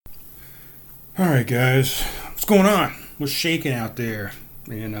All right, guys, what's going on? What's shaking out there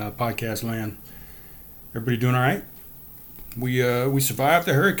in podcast land? Everybody doing all right? We survived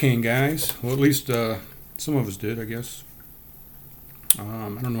the hurricane, guys. Well, at least some of us did, I guess.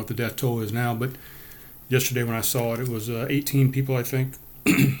 I don't know what the death toll is now, but yesterday when I saw it, it was 18 people, I think.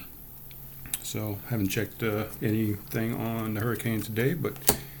 So haven't checked anything on the hurricane today, but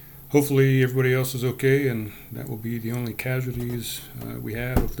hopefully everybody else is okay, and that will be the only casualties we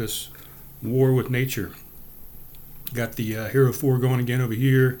have of this war with nature. Got the Hero 4 going again over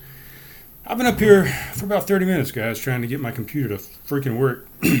here. I've been up here for about 30 minutes, guys, trying to get my computer to freaking work.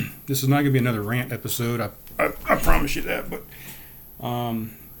 This is not going to be another rant episode, I promise you that, but I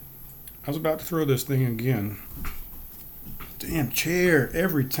was about to throw this thing again. Damn chair,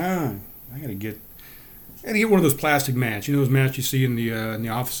 every time. I gotta get one of those plastic mats. You know those mats you see in the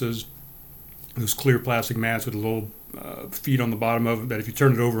offices? Those clear plastic mats with a little feet on the bottom of it that if you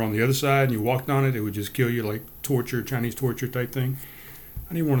turn it over on the other side and you walked on it, it would just kill you, like torture, Chinese torture type thing.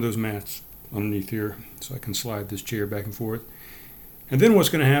 I need one of those mats underneath here so I can slide this chair back and forth. And then what's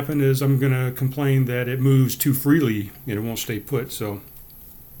going to happen is I'm going to complain that it moves too freely and it won't stay put. So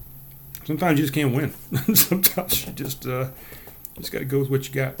sometimes you just can't win. Sometimes you just got to go with what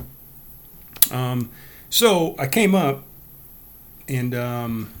you got. So I came up and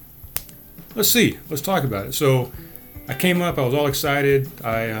let's talk about it. So I came up, I was all excited.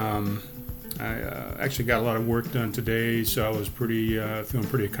 I actually got a lot of work done today, so I was feeling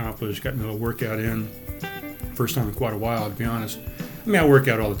pretty accomplished. Got a little workout in. First time in quite a while, to be honest. I mean, I work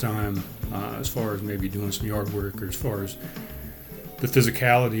out all the time, as far as maybe doing some yard work or as far as the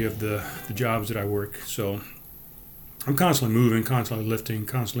physicality of the jobs that I work. So I'm constantly moving, constantly lifting,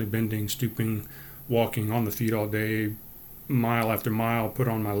 constantly bending, stooping, walking on the feet all day, mile after mile, put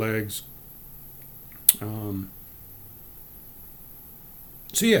on my legs.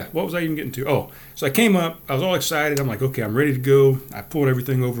 So yeah, what was I even getting to? Oh, so I came up, I was all excited. I'm like, okay, I'm ready to go. I pulled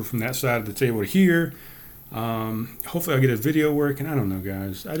everything over from that side of the table to here. Hopefully I'll get a video working. I don't know,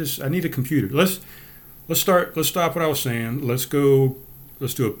 guys. I need a computer. Let's stop what I was saying. Let's do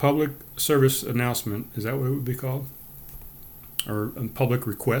a public service announcement. Is that what it would be called? Or a public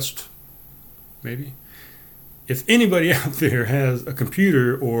request, maybe? If anybody out there has a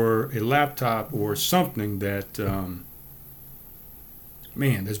computer or a laptop or something that,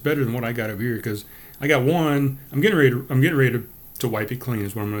 that's better than what I got over here, because I got one. I'm getting ready to wipe it clean.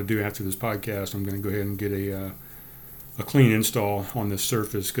 Is what I'm going to do after this podcast. I'm going to go ahead and get a clean install on this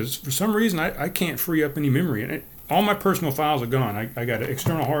Surface, because for some reason I can't free up any memory, and all my personal files are gone. I got an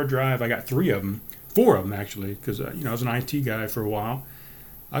external hard drive. I got 4 of them actually, because I was an IT guy for a while.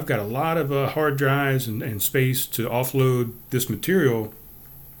 I've got a lot of hard drives and space to offload this material,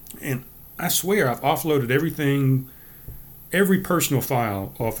 and I swear I've offloaded every personal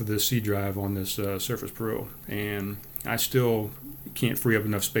file off of this C drive on this Surface Pro, and I still can't free up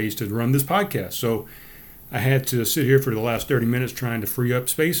enough space to run this podcast. So I had to sit here for the last 30 minutes trying to free up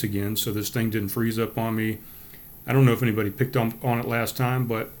space again so this thing didn't freeze up on me. I don't know if anybody picked on it last time,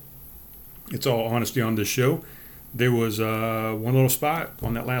 but it's all honesty on this show. There was one little spot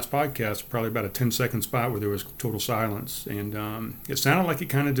on that last podcast, probably about a 10-second spot, where there was total silence. And it sounded like it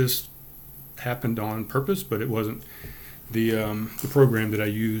kind of just happened on purpose, but it wasn't. The program that I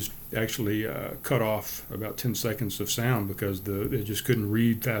used actually cut off about 10 seconds of sound because it just couldn't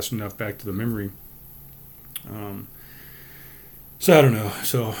read fast enough back to the memory. So I don't know.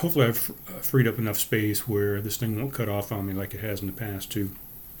 So hopefully I've freed up enough space where this thing won't cut off on me like it has in the past too.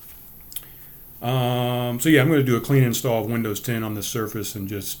 So yeah, I'm going to do a clean install of Windows 10 on this Surface, and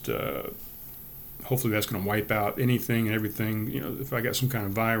just hopefully that's going to wipe out anything and everything. If I got some kind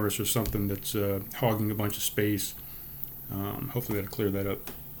of virus or something that's hogging a bunch of space, hopefully that'll clear that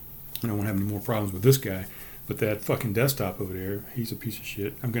up. I don't want to have any more problems with this guy. But that fucking desktop over there, he's a piece of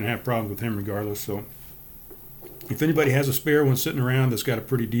shit. I'm going to have problems with him regardless. So if anybody has a spare one sitting around that's got a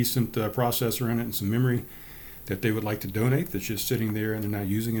pretty decent processor in it and some memory that they would like to donate, that's just sitting there and they're not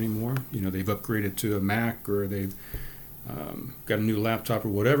using anymore, they've upgraded to a Mac, or they've got a new laptop or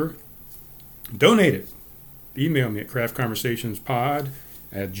whatever, donate it. Email me at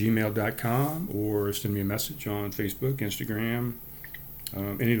craftconversationspod@gmail.com, or send me a message on Facebook, Instagram,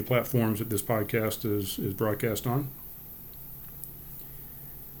 any of the platforms that this podcast is broadcast on.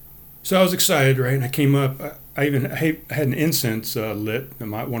 So I was excited, right? And I came up, I had an incense lit,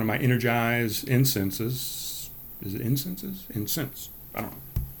 one of my Energize incenses. Is it incenses? Incense. I don't know.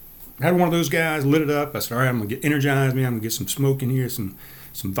 I had one of those guys, lit it up. I said, all right, I'm going to get energized, man. I'm going to get some smoke in here, some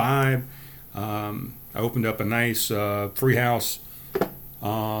vibe. I opened up a nice free house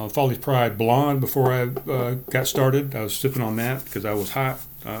Folly's Pride Blonde before I got started. I was sipping on that because I was hot.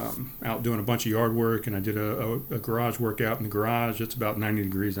 out doing a bunch of yard work, and I did a garage workout in the garage. It's about 90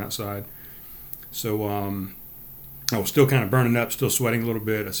 degrees outside. So I was still kind of burning up, still sweating a little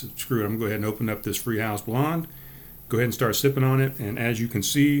bit. I said, screw it, I'm going to go ahead and open up this Free House Blonde. Go ahead and start sipping on it. And as you can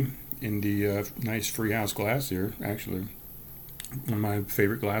see in the nice Free House glass here, actually, one of my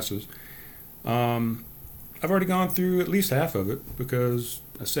favorite glasses, I've already gone through at least half of it because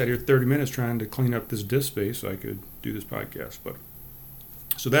I sat here 30 minutes trying to clean up this disk space so I could do this podcast. But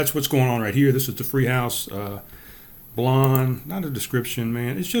so that's what's going on right here. This is the Free House Blonde. Not a description,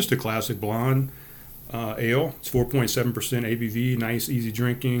 man. It's just a classic blonde ale. It's 4.7% ABV. Nice, easy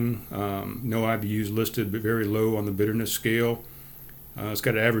drinking. No IBUs listed, but very low on the bitterness scale. It's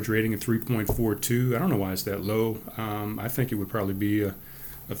got an average rating of 3.42. I don't know why it's that low. I think it would probably be a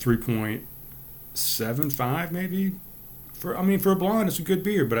 3.75 maybe. For a blonde, it's a good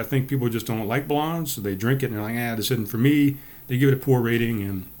beer, but I think people just don't like blondes, so they drink it and they're like, this isn't for me. They give it a poor rating,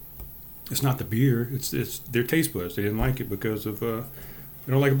 and it's not the beer, it's their taste buds. They didn't like it because of they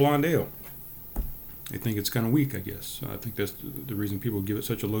don't like a blonde ale. They think it's kind of weak, I guess. I think that's the reason people give it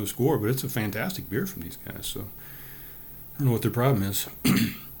such a low score, but it's a fantastic beer from these guys, so I don't know what their problem is.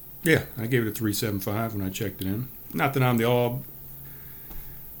 Yeah, I gave it a 3.75 when I checked it in. Not that I'm the all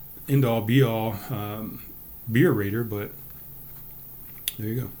end-all be-all beer rater, but there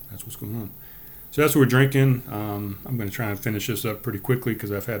you go. That's what's going on. So that's what we're drinking. I'm going to try and finish this up pretty quickly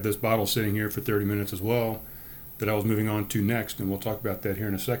because I've had this bottle sitting here for 30 minutes as well that I was moving on to next, and we'll talk about that here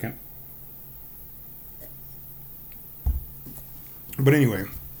in a second. But anyway,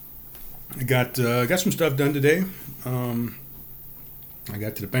 I got some stuff done today. I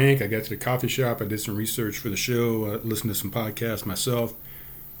got to the bank. I got to the coffee shop. I did some research for the show. Listened to some podcasts myself,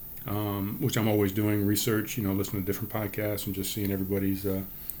 which I'm always doing research. Listening to different podcasts and just seeing everybody's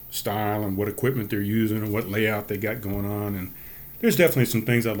style and what equipment they're using and what layout they got going on. And there's definitely some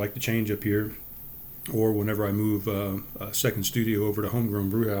things I'd like to change up here, or whenever I move a second studio over to Homegrown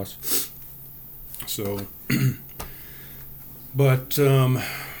Brewhouse. So, but man,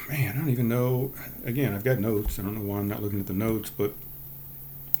 I don't even know. Again, I've got notes. I don't know why I'm not looking at the notes, but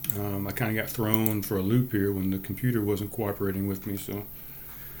I kind of got thrown for a loop here when the computer wasn't cooperating with me. So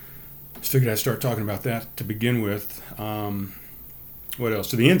I just figured I'd start talking about that to begin with. What else?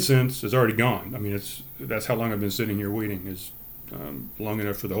 So the incense is already gone. I mean, that's how long I've been sitting here waiting. Is long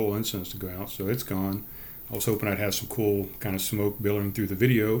enough for the whole incense to go out, so it's gone. I was hoping I'd have some cool kind of smoke billowing through the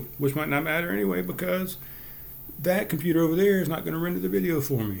video, which might not matter anyway because that computer over there is not going to render the video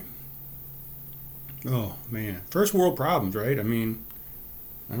for me. Oh, man. First world problems, right? I mean,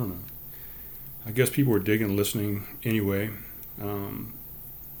 I don't know. I guess people are digging listening anyway.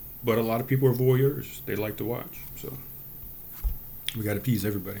 But a lot of people are voyeurs. They like to watch. So we got to appease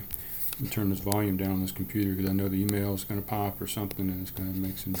everybody. Let me turn this volume down on this computer because I know the email is going to pop or something and it's going to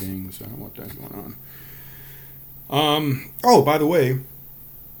make some dings. So I don't want that going on. Oh, by the way,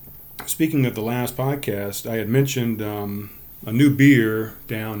 speaking of the last podcast, I had mentioned a new beer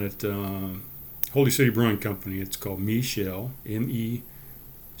down at Holy City Brewing Company. It's called Michelle, M-E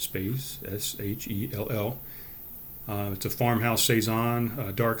space S-H-E-L-L. It's a farmhouse saison,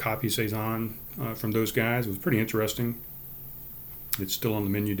 a dark hoppy saison from those guys. It was pretty interesting. It's still on the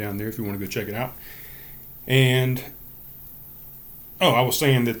menu down there if you want to go check it out. And I was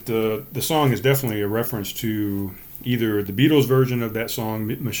saying that the song is definitely a reference to either the Beatles version of that song,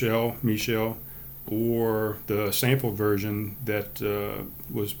 Michelle, or the sample version that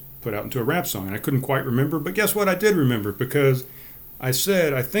was put out into a rap song. And I couldn't quite remember, but guess what? I did remember because I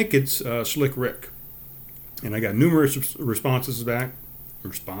said, I think it's Slick Rick. And I got numerous responses back.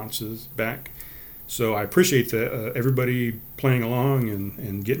 So I appreciate that everybody playing along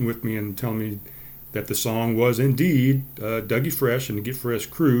and getting with me and telling me that the song was indeed Dougie Fresh and the Get Fresh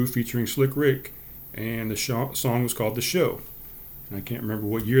crew featuring Slick Rick. And the song was called The Show. And I can't remember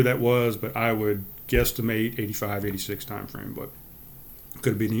what year that was, but I would guesstimate 85, 86 time frame, but it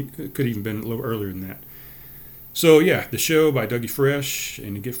could even been a little earlier than that. So yeah, The Show by Dougie Fresh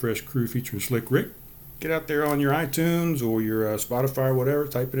and the Get Fresh crew featuring Slick Rick. Get out there on your iTunes or your Spotify or whatever,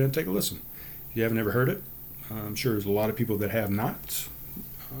 type it in and take a listen. If you haven't ever heard it, I'm sure there's a lot of people that have not.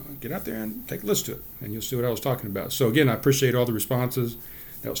 Get out there and take a listen to it, and you'll see what I was talking about. So again, I appreciate all the responses.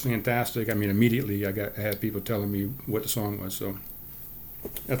 That was fantastic. I mean, immediately I had people telling me what the song was, so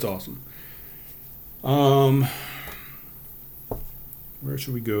that's awesome. Where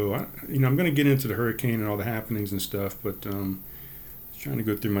should we go? I'm going to get into the hurricane and all the happenings and stuff, but just trying to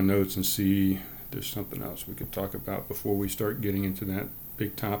go through my notes and see if there's something else we could talk about before we start getting into that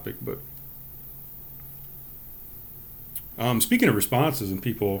big topic. But speaking of responses and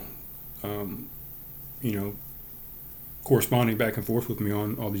people, corresponding back and forth with me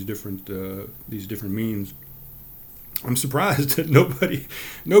on all these different memes. I'm surprised that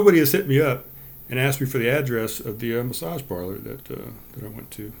nobody has hit me up and asked me for the address of the massage parlor that I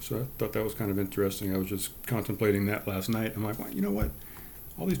went to. So I thought that was kind of interesting. I was just contemplating that last night. I'm like, well, you know what?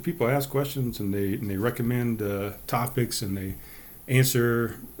 All these people ask questions and they recommend topics and they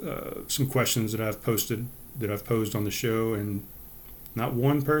answer some questions that I've posed on the show, and not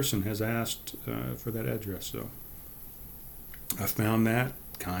one person has asked for that address. So I found that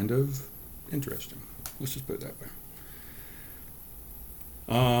kind of interesting. Let's just put it that way.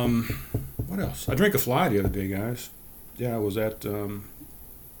 What else? I drank a fly the other day, guys. Yeah, I was at. I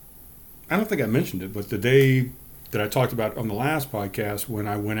don't think I mentioned it, but the day that I talked about on the last podcast when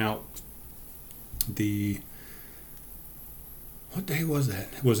I went out. What day was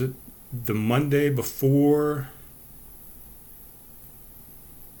that? Was it the Monday before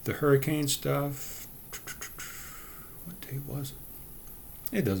the hurricane stuff? What day was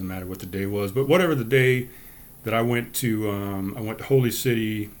it? It doesn't matter what the day was, but whatever the day that I went to Holy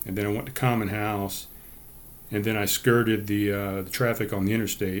City, and then I went to Common House, and then I skirted the traffic on the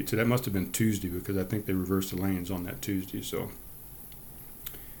interstate. So that must have been Tuesday, because I think they reversed the lanes on that Tuesday. So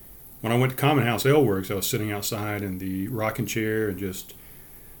when I went to Common House Ale Works, I was sitting outside in the rocking chair and just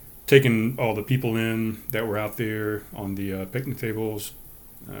taking all the people in that were out there on the picnic tables,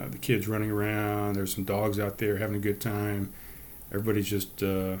 the kids running around. There's some dogs out there having a good time. Everybody's just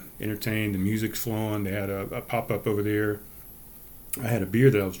entertained. The music's flowing. They had a pop-up over there. I had a beer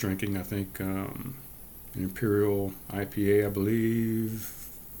that I was drinking, I think an Imperial IPA, I believe.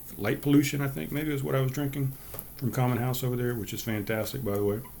 Light Pollution, I think, maybe is what I was drinking from Common House over there, which is fantastic, by the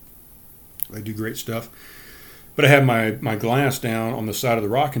way. They do great stuff. But I had my glass down on the side of the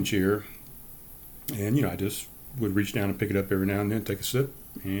rocking chair, and, I just would reach down and pick it up every now and then, take a sip,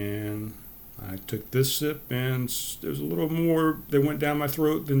 and I took this sip, and there's a little more that went down my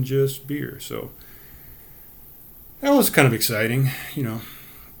throat than just beer. So that was kind of exciting.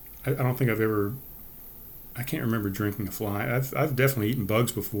 I don't think I can't remember drinking a fly. I've definitely eaten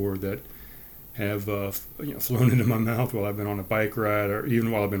bugs before that have flown into my mouth while I've been on a bike ride, or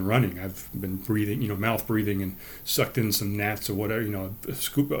even while I've been running. I've been breathing, mouth breathing, and sucked in some gnats or whatever,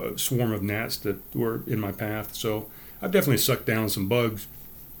 a swarm of gnats that were in my path. So I've definitely sucked down some bugs,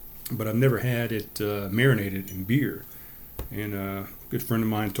 but I've never had it marinated in beer. And a good friend of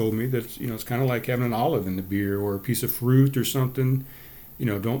mine told me that it's kind of like having an olive in the beer, or a piece of fruit or something.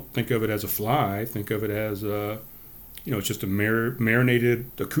 Don't think of it as a fly. Think of it as it's just a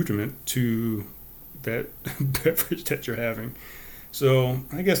marinated accoutrement to that beverage that you're having. So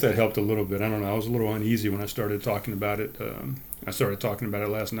I guess that helped a little bit. I don't know. I was a little uneasy when I started talking about it. I started talking about it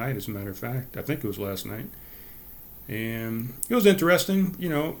last night, as a matter of fact. I think it was last night. And it was interesting.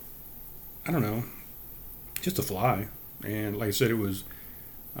 I don't know. Just a fly. And like I said, it was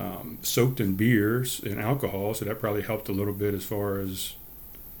soaked in beers and alcohol, so that probably helped a little bit as far as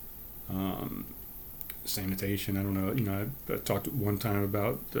sanitation. I don't know. I talked one time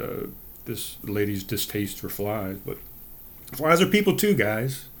about this lady's distaste for flies, but flies are people too,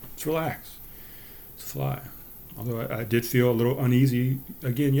 guys. Let's relax. It's a fly. Although I did feel a little uneasy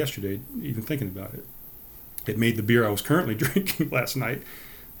again yesterday, even thinking about it. It made the beer I was currently drinking last night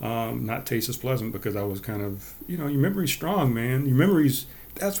not taste as pleasant, because I was kind of, your memory's strong, man.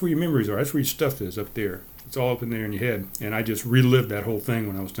 That's where your memories are. That's where your stuff is, up there. It's all up in there in your head. And I just relived that whole thing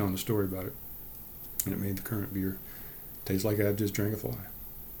when I was telling the story about it. And it made the current beer taste like I just drank a fly.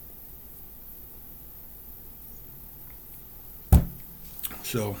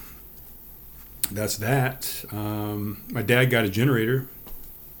 So that's that. My dad got a generator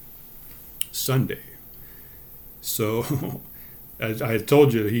Sunday. So I had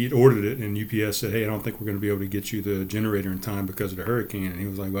told you he'd ordered it, and UPS said, hey, I don't think we're going to be able to get you the generator in time because of the hurricane. And he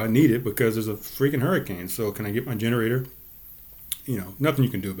was like, well, I need it because there's a freaking hurricane. So can I get my generator? Nothing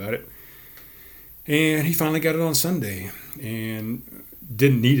you can do about it. And he finally got it on Sunday and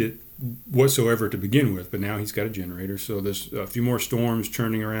didn't need it whatsoever to begin with. But now he's got a generator. So there's a few more storms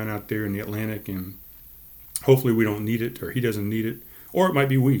churning around out there in the Atlantic, and hopefully we don't need it, or he doesn't need it. Or it might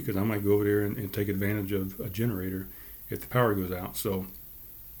be we, because I might go over there and take advantage of a generator if the power goes out. So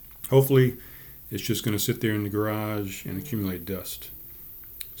hopefully it's just going to sit there in the garage and accumulate dust.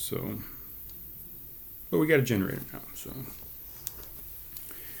 So, but we got a generator now. So,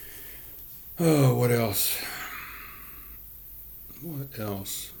 oh, what else?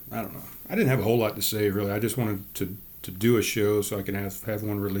 I don't know. I didn't have a whole lot to say, really. I just wanted to do a show so I can have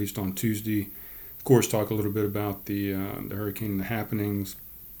one released on Tuesday. Of course, talk a little bit about the hurricane and the happenings.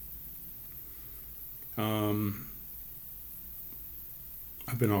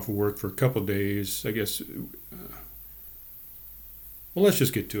 I've been off of work for a couple of days. I guess Well, let's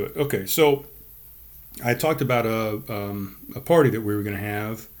just get to it. Okay, so I talked about a party that we were going to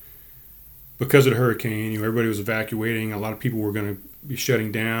have because of the hurricane. Everybody was evacuating. A lot of people were going to be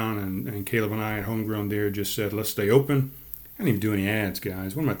shutting down, and Caleb and I at Homegrown there just said, let's stay open. I didn't even do any ads,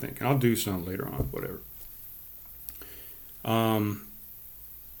 guys. What am I thinking? I'll do some later on, whatever.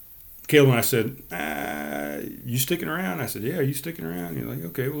 Caleb and I said, you sticking around? I said, yeah, you sticking around? You're like,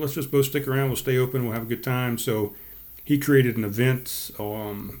 okay, well, let's just both stick around. We'll stay open. We'll have a good time. So he created an event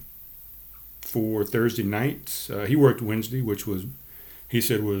for Thursday nights. He worked Wednesday, which he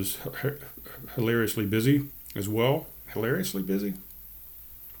said was hilariously busy as well. Hilariously busy?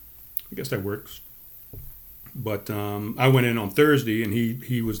 I guess that works. But I went in on Thursday, and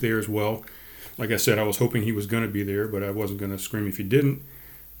he was there as well. Like I said, I was hoping he was going to be there, but I wasn't going to scream if he didn't.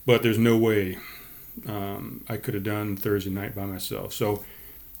 But there's no way I could have done Thursday night by myself. So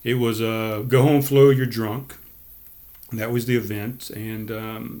it was Go Home Flo, You're Drunk. That was the event.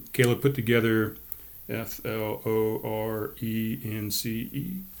 And Caleb put together FLORENCE.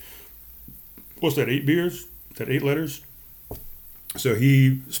 What's that, 8 beers? Is that 8 letters? So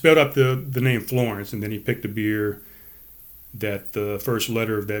he spelled up the name Florence, and then he picked a beer that the first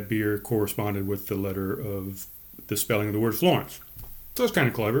letter of that beer corresponded with the letter of the spelling of the word Florence. So it's kind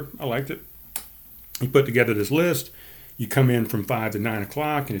of clever. I liked it. He put together this list. You come in from 5 to 9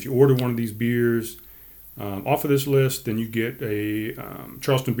 o'clock, and if you order one of these beers off of this list, then you get a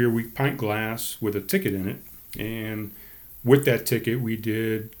Charleston Beer Week pint glass with a ticket in it. And with that ticket, we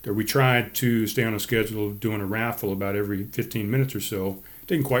tried to stay on a schedule of doing a raffle about every 15 minutes or so. It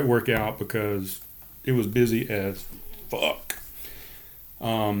didn't quite work out because it was busy as fuck.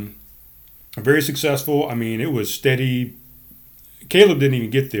 Very successful. I mean, it was steady. Caleb didn't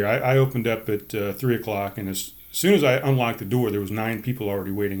even get there. I opened up at 3 o'clock, and as soon as I unlocked the door, there was 9 people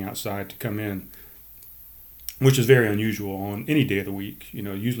already waiting outside to come in, which is very unusual on any day of the week.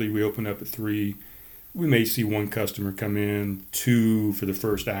 Usually we open up at 3. We may see 1 customer come in, 2 for the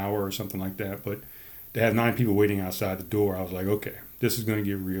first hour or something like that. But to have 9 people waiting outside the door, I was like, okay, this is going to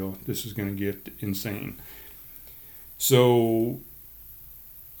get real. This is going to get insane. So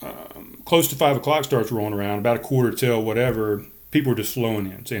close to 5 o'clock starts rolling around, about a quarter till whatever. People are just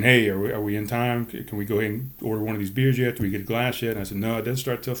flowing in, saying, hey, are we in time? Can we go ahead and order one of these beers yet? Do we get a glass yet? And I said, no, it doesn't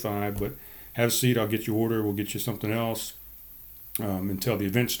start till 5, but have a seat. I'll get your order. We'll get you something else until the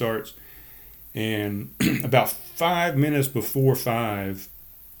event starts. And about 5 minutes before 5,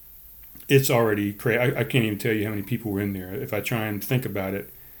 it's already crazy. I can't even tell you how many people were in there. If I try and think about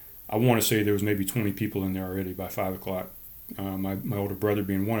it, I want to say there was maybe 20 people in there already by 5 o'clock. My older brother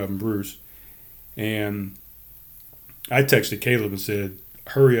being one of them, Bruce. And I texted Caleb and said,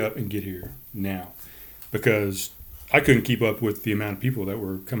 hurry up and get here now. Because I couldn't keep up with the amount of people that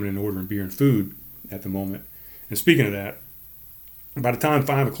were coming in ordering beer and food at the moment. And speaking of that, by the time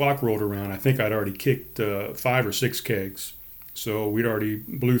 5 o'clock rolled around, I think I'd already kicked 5 or 6 kegs. So we'd already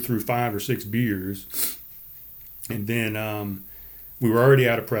blew through 5 or 6 beers. And then we were already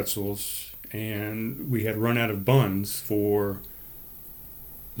out of pretzels. And we had run out of buns for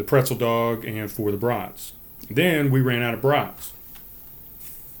the pretzel dog and for the brats. Then we ran out of brats.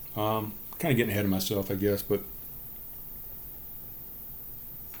 Kind of getting ahead of myself, I guess, but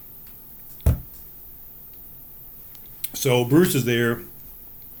so Bruce is there.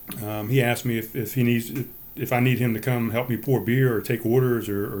 He asked me if I need him to come help me pour beer or take orders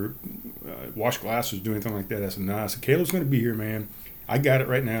or wash glasses, do anything like that. I said, nah. I said, Caleb's going to be here, man. I got it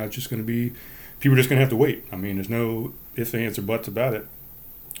right now. It's just going to be, people are just going to have to wait. I mean, there's no ifs, ands, or buts about it.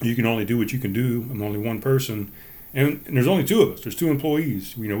 You can only do what you can do. I'm only one person. And there's only 2 of us. There's 2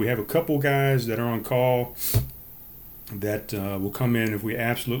 employees. We have a couple guys that are on call that will come in if we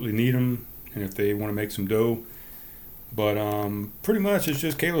absolutely need them and if they want to make some dough. But pretty much it's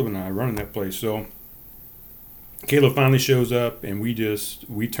just Caleb and I running that place. So Caleb finally shows up, and we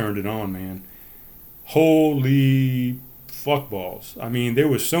turned it on, man. Holy fuck balls. I mean, there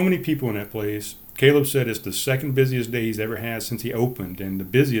was so many people in that place. Caleb said it's the second busiest day he's ever had since he opened, and the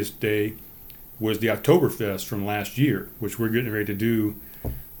busiest day was the Oktoberfest from last year, which we're getting ready to do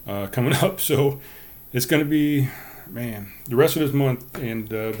coming up. So it's going to be, man, the rest of this month and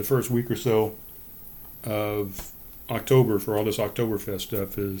the first week or so of October for all this Oktoberfest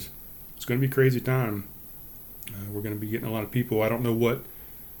stuff it's going to be a crazy time. We're going to be getting a lot of people. I don't know what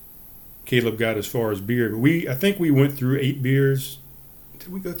Caleb got as far as beer, but I think we went through 8 beers.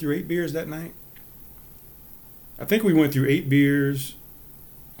 Did we go through 8 beers that night? I think we went through 8 beers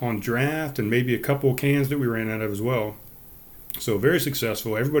on draft and maybe a couple of cans that we ran out of as well. So very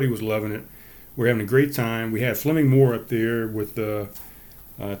successful. Everybody was loving it. We're having a great time. We had Fleming Moore up there with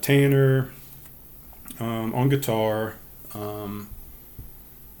Tanner on guitar.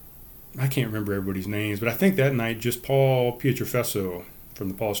 I can't remember everybody's names, but I think that night just Paul Pietrofesso from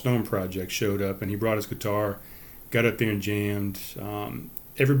the Paul Stone Project showed up, and he brought his guitar, got up there and jammed.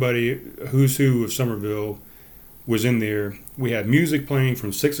 Everybody, who's who of Somerville, was in there. We had music playing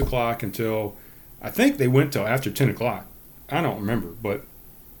from 6 o'clock until, I think they went till after 10 o'clock. I don't remember, but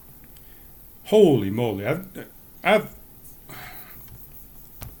holy moly! I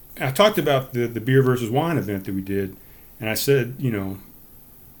talked about the beer versus wine event that we did, and I said,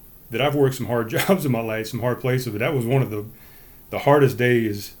 that I've worked some hard jobs in my life, some hard places, but that was one of the hardest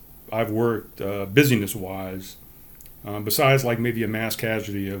days I've worked, busyness wise. Besides, like maybe a mass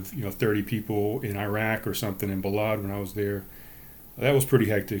casualty of 30 people in Iraq or something in Balad when I was there, that was pretty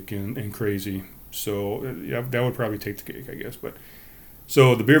hectic and crazy. So yeah, that would probably take the cake, I guess. But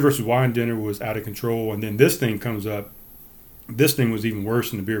so the beer versus wine dinner was out of control, and then this thing comes up. This thing was even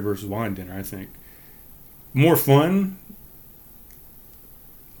worse than the beer versus wine dinner, I think. More fun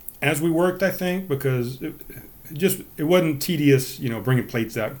as we worked, I think, because it wasn't tedious, bringing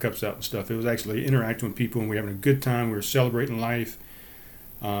plates out and cups out and stuff. It was actually interacting with people, and we were having a good time. We were celebrating life,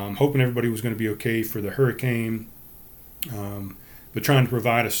 hoping everybody was going to be okay for the hurricane, but trying to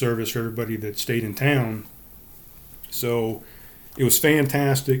provide a service for everybody that stayed in town. So it was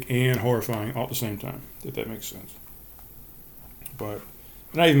fantastic and horrifying all at the same time, if that makes sense.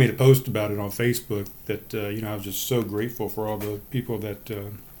 And I even made a post about it on Facebook that, I was just so grateful for all the people that,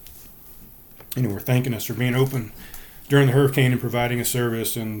 were thanking us for being open during the hurricane and providing a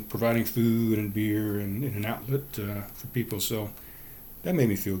service and providing food and beer and an outlet for people. So that made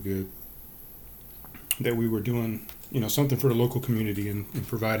me feel good that we were doing, something for the local community and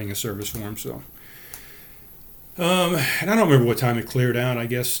providing a service for them. So, and I don't remember what time it cleared out. I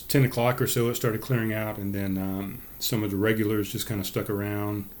guess 10 o'clock or so it started clearing out, and then some of the regulars just kind of stuck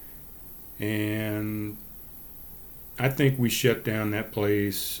around. And I think we shut down that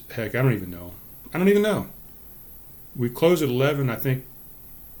place. Heck, I don't even know. We closed at 11. I think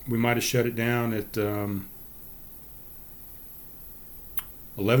we might have shut it down at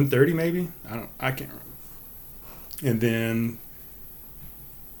 11:30 maybe. I can't remember. And then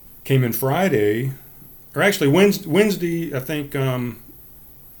came in Friday, or actually Wednesday. I think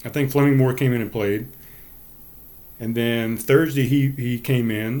Fleming Moore came in and played, and then Thursday he came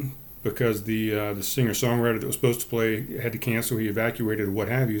in because the singer songwriter that was supposed to play had to cancel. He evacuated or what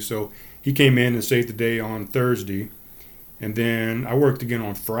have you. So he came in and saved the day on Thursday. And then I worked again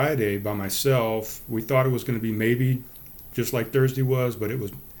on Friday by myself. We thought it was going to be maybe just like Thursday was, but it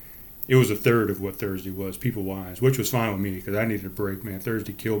was a third of what Thursday was, people-wise, which was fine with me because I needed a break, man.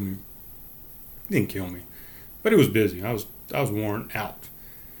 Thursday killed me. It didn't kill me, but it was busy. I was worn out.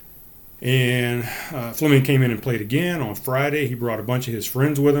 And Fleming came in and played again on Friday. He brought a bunch of his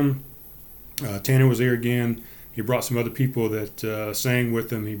friends with him. Tanner was there again. He brought some other people that sang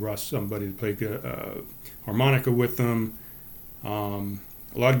with him. He brought somebody to play harmonica with them.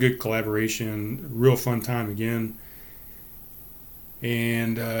 A lot of good collaboration. Real fun time again.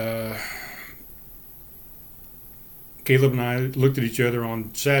 And Caleb and I looked at each other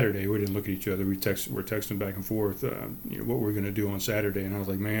on Saturday. We didn't look at each other. We're texting back and forth what we're going to do on Saturday. And I was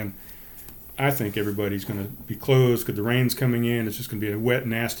like, man, I think everybody's going to be closed because the rain's coming in. It's just going to be a wet,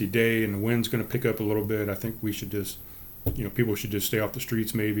 nasty day, and the wind's going to pick up a little bit. I think we should just, people should just stay off the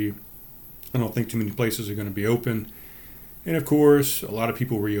streets maybe. I don't think too many places are going to be open. And, of course, a lot of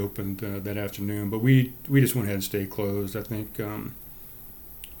people reopened that afternoon. But we just went ahead and stayed closed. I think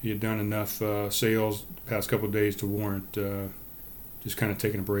he had done enough sales the past couple of days to warrant just kind of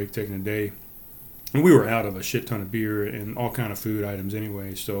taking a break, taking a day. And we were out of a shit ton of beer and all kind of food items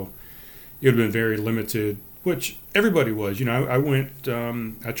anyway, so it would have been very limited, which everybody was. I went,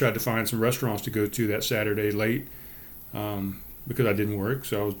 I tried to find some restaurants to go to that Saturday late because I didn't work,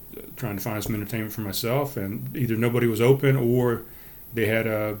 so I was trying to find some entertainment for myself, and either nobody was open or they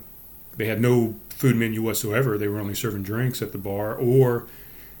had no food menu whatsoever. They were only serving drinks at the bar, or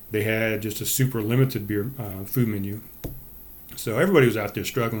they had just a super limited beer food menu. So everybody was out there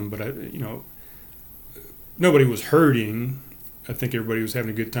struggling, but nobody was hurting. I think everybody was having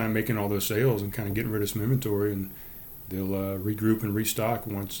a good time making all those sales and kind of getting rid of some inventory, and they'll regroup and restock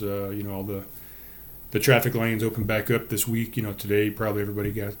once all the traffic lanes open back up this week. Today probably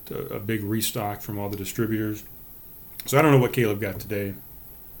everybody got a big restock from all the distributors. So I don't know what Caleb got today.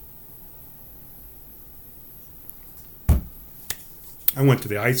 I went to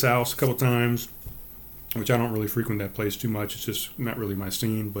the Ice House a couple times, which I don't really frequent that place too much. It's just not really my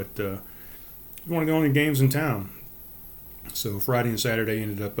scene, but one of the only games in town. So Friday and Saturday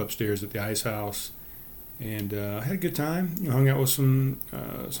ended up upstairs at the Ice House, and I had a good time. Hung out with some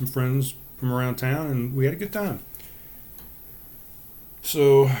friends from around town, and we had a good time.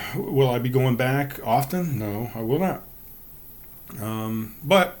 So, will I be going back often? No, I will not.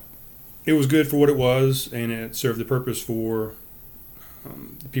 But it was good for what it was, and it served the purpose for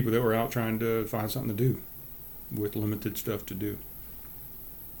the people that were out trying to find something to do with limited stuff to do.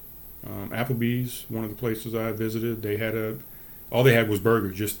 Applebee's, one of the places I visited, all they had was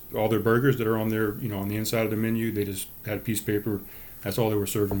burgers, just all their burgers that are on their, on the inside of the menu. They just had a piece of paper. That's all they were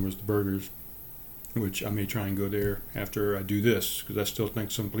serving was the burgers, which I may try and go there after I do this, because I still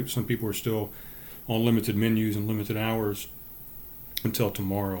think some people are still on limited menus and limited hours until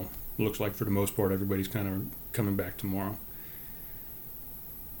tomorrow. It looks like for the most part everybody's kind of coming back tomorrow.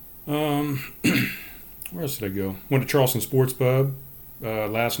 Where else did I go? Went to Charleston Sports Pub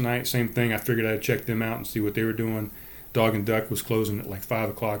last night. Same thing. I figured I'd check them out and see what they were doing. Dog and Duck was closing at like 5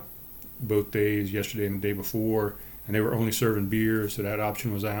 o'clock both days, yesterday and the day before, and they were only serving beer, so that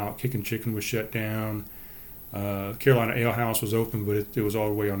option was out. Kickin' Chicken was shut down. Carolina Ale House was open, but it was all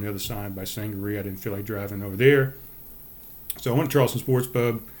the way on the other side by Sangaree. I didn't feel like driving over there. So I went to Charleston Sports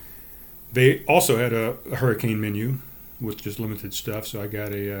Pub. They also had a hurricane menu with just limited stuff, so I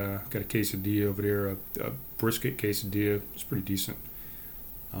got a quesadilla over there, a brisket quesadilla. It's pretty decent.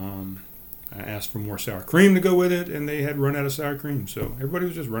 I asked for more sour cream to go with it, and they had run out of sour cream. So everybody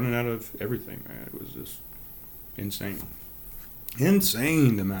was just running out of everything, man. It was just insane.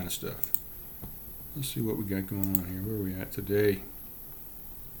 Insane the amount of stuff. Let's see what we got going on here. Where are we at today?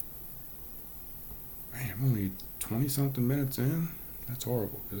 Man, I'm only 20-something minutes in. That's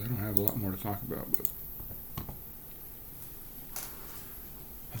horrible, because I don't have a lot more to talk about, but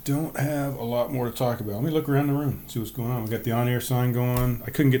I don't have a lot more to talk about. Let me look around the room, see what's going on. We got the on-air sign going. I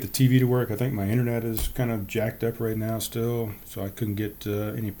couldn't get the TV to work. I think my internet is kind of jacked up right now still, so I couldn't get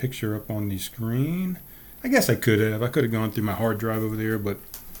any picture up on the screen. I guess I could have. I could have gone through my hard drive over there, but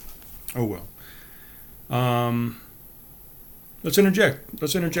oh well. Let's interject.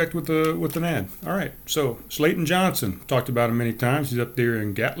 Let's interject with an ad. All right. So Slayton Johnson, talked about him many times. He's up there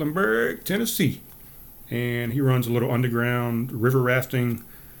in Gatlinburg, Tennessee, and he runs a little underground river rafting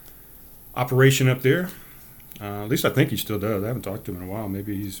operation up there. At least I think he still does. I haven't talked to him in a while.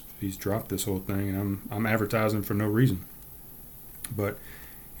 Maybe he's dropped this whole thing, and I'm advertising for no reason. But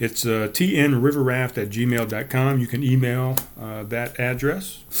it's tnriverraft@gmail.com. You can email that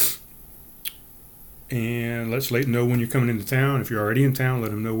address. And let Slayton know when you're coming into town. If you're already in town,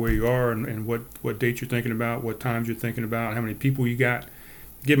 let him know where you are and what dates you're thinking about, what times you're thinking about, how many people you got.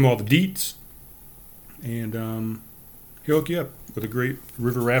 Give him all the deets, and he'll hook you up with a great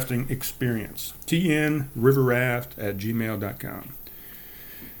river rafting experience. tnriverraft@gmail.com.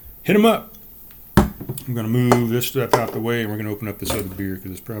 Hit him up. I'm going to move this stuff out the way, and we're going to open up this other beer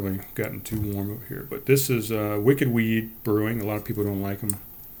because it's probably gotten too warm over here. But this is Wicked Weed Brewing. A lot of people don't like them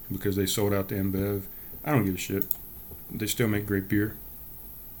because they sold out to InBev. I don't give a shit. They still make great beer.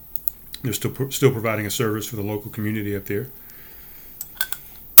 They're still providing a service for the local community up there.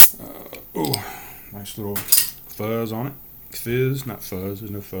 Nice little fuzz on it. Fizz, not fuzz. There's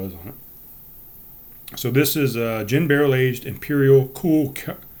no fuzz on it. So this is gin barrel aged Imperial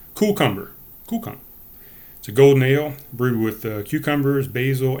Coolcumber. It's a golden ale brewed with cucumbers,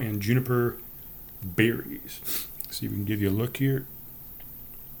 basil, and juniper berries. See if we can give you a look here.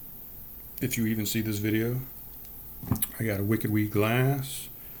 If you even see this video, I got a Wicked Weed glass.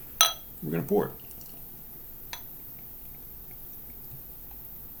 We're going to pour it.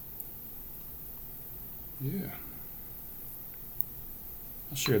 Yeah.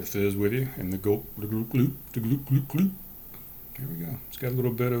 I'll share the fizz with you and the gloop. There we go. It's got a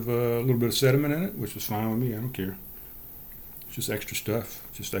little bit of sediment in it, which is fine with me. I don't care. It's just extra stuff,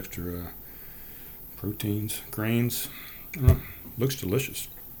 just extra proteins, grains. Looks delicious.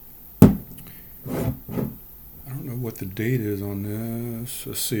 I don't know what the date is on this.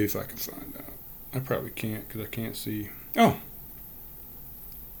 Let's see if I can find out. I probably can't because I can't see. Oh,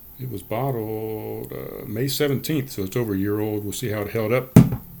 it was bottled May 17th, so it's over a year old. We'll see how it held up.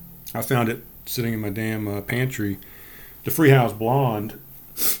 I found it sitting in my damn pantry. The Freehouse Blonde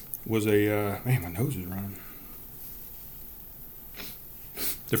was a... man, my nose is running.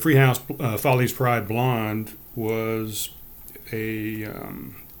 The Freehouse Follies Pride Blonde was a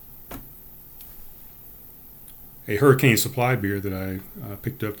Hurricane Supply beer that I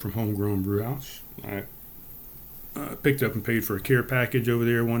picked up from Homegrown Brewhouse. I picked up and paid for a care package over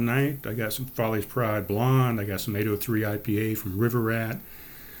there one night. I got some Follies Pride Blonde. I got some 803 IPA from River Rat.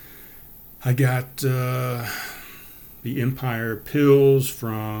 I got the Empire Pills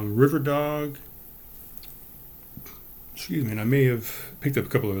from River Dog. Excuse me, and I may have picked up a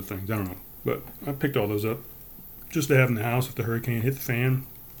couple other things. I don't know. But I picked all those up just to have in the house if the hurricane hit the fan,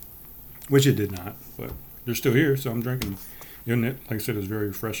 which it did not. But they're still here, so I'm drinking them. Isn't it? Like I said, it's very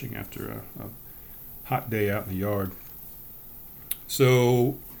refreshing after a hot day out in the yard.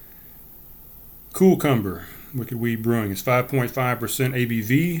 So, Cool Cumber, Wicked Weed Brewing. It's 5.5%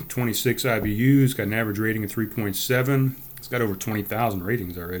 ABV, 26 IBUs, got an average rating of 3.7. It's got over 20,000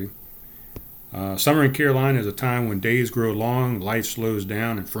 ratings already. Summer in Carolina is a time when days grow long, life slows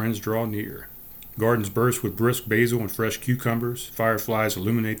down, and friends draw near. Gardens burst with brisk basil and fresh cucumbers. Fireflies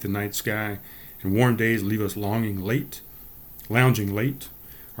illuminate the night sky, and warm days leave us lounging late,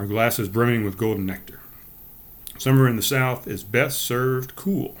 our glasses brimming with golden nectar. Summer in the South is best served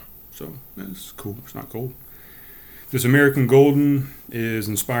cool. So it's cool. It's not cold. This American Golden is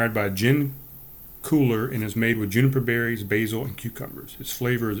inspired by gin cooler and is made with juniper berries, basil, and cucumbers. Its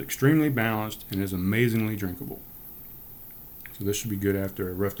flavor is extremely balanced and is amazingly drinkable. So this should be good after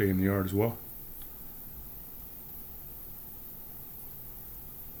a rough day in the yard as well.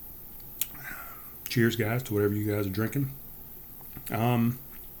 Cheers, guys, to whatever you guys are drinking.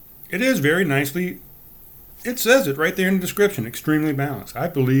 It is very nicely, it says it right there in the description, extremely balanced. I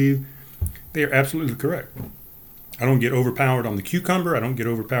believe they are absolutely correct. I don't get overpowered on the cucumber. I don't get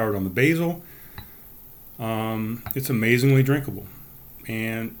overpowered on the basil. It's amazingly drinkable.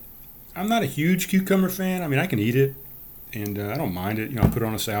 And I'm not a huge cucumber fan. I mean, I can eat it, and I don't mind it. I put it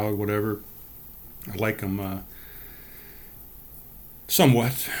on a salad, whatever. I like them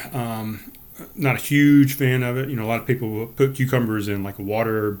somewhat. Not a huge fan of it. A lot of people will put cucumbers in like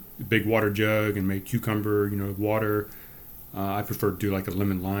a big water jug and make cucumber, water. I prefer to do like a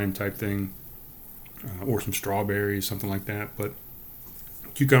lemon lime type thing, or some strawberries, something like that. But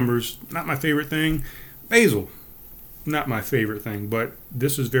cucumbers, not my favorite thing. Basil, not my favorite thing. But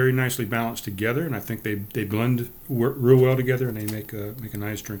this is very nicely balanced together, and I think they blend real well together, and they make a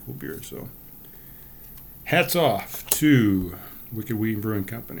nice drinkable beer. So, hats off to Wicked Weed Brewing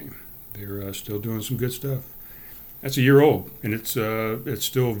Company. They're still doing some good stuff. That's a year old, and it's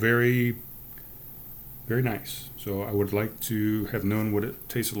still very, very nice. So I would like to have known what it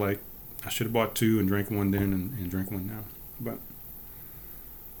tasted like. I should have bought two and drank one then and drank one now. But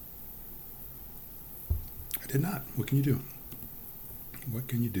I did not. What can you do? What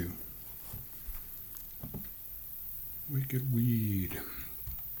can you do? Wicked Weed.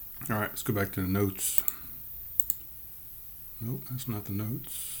 All right, let's go back to the notes. Nope, that's not the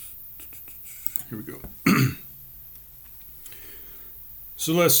notes. Here we go.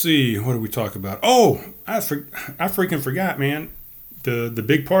 So let's see. What did we talk about? Oh, I freaking forgot, man. The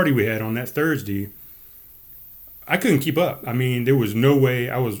big party we had on that Thursday. I couldn't keep up. I mean, there was no way.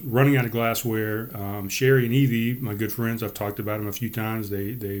 I was running out of glassware. Sherry and Evie, my good friends, I've talked about them a few times.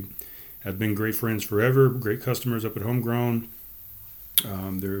 They have been great friends forever. Great customers up at Homegrown.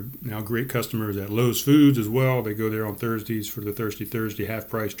 They're now great customers at Lowe's Foods as well. They go there on Thursdays for the Thirsty Thursday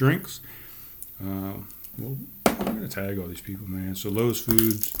half-price drinks. Well, I'm going to tag all these people, man. So Lowe's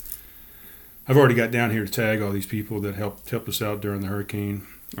Foods, I've already got down here to tag all these people that helped us out during the hurricane.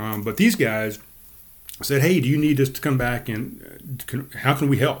 But these guys said, hey, do you need us to come back and how can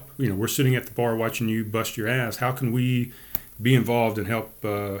we help? We're sitting at the bar watching you bust your ass. How can we be involved and help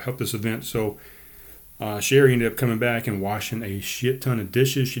this event? So Sherry ended up coming back and washing a shit ton of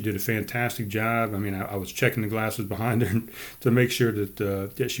dishes. She did a fantastic job. I mean, I was checking the glasses behind her to make sure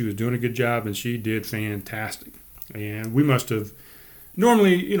that she was doing a good job, and she did fantastic. And we must have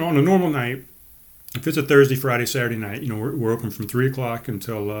normally, on a normal night, if it's a Thursday, Friday, Saturday night, we're open from 3 o'clock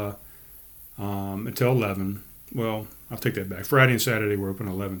until 11. Well, I'll take that back. Friday and Saturday we're open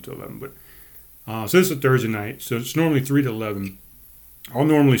 11 to 11. But so this is a Thursday night, so it's normally 3 to 11. I'll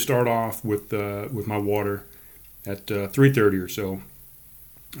normally start off with my water at 3:30 or so.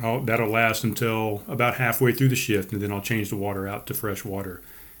 That'll last until about halfway through the shift, and then I'll change the water out to fresh water,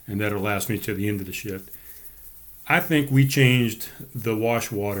 and that'll last me to the end of the shift. I think we changed the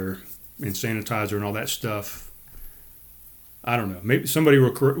wash water and sanitizer and all that stuff. I don't know. Maybe somebody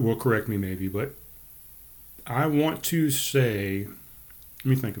will correct me, maybe, but I want to say, let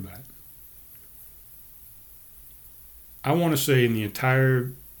me think about it. I want to say in the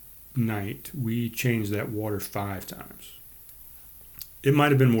entire night, we changed that water 5 times. It might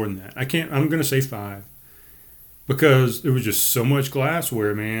have been more than that. I'm going to say 5 because there was just so much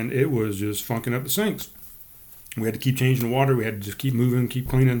glassware, man. It was just funking up the sinks. We had to keep changing the water. We had to just keep moving, keep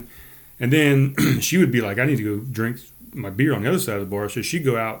cleaning. And then she would be like, I need to go drink my beer on the other side of the bar. So she'd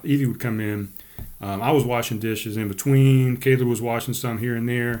go out. Evie would come in. I was washing dishes in between. Kayla was washing some here and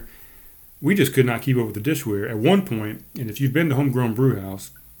there. We just could not keep up with the dishware. At one point, and if you've been to Homegrown Brew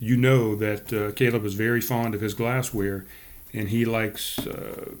House, you know that Caleb is very fond of his glassware, and he likes,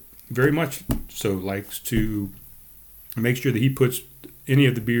 very much so, likes to make sure that he puts any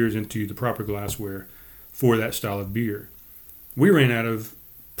of the beers into the proper glassware for that style of beer. we ran out of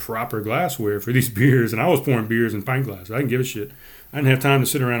proper glassware for these beers, and I was pouring beers in pint glasses. I didn't give a shit. I didn't have time to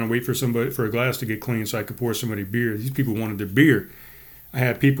sit around and wait for a glass to get clean so I could pour somebody beer. These people wanted their beer. I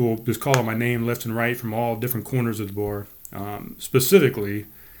had people just calling my name left and right from all different corners of the bar. Specifically,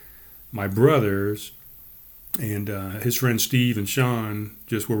 my brothers and his friends Steve and Sean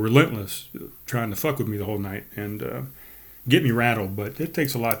just were relentless, trying to fuck with me the whole night and get me rattled. But it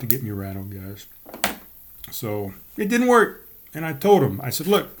takes a lot to get me rattled, guys. So it didn't work. And I told them, I said,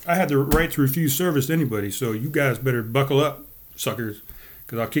 look, I had the right to refuse service to anybody, so you guys better buckle up, suckers,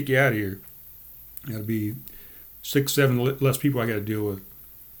 because I'll kick you out of here. That'll be 6, 7 less people I got to deal with.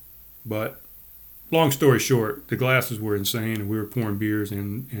 But long story short, the glasses were insane, and we were pouring beers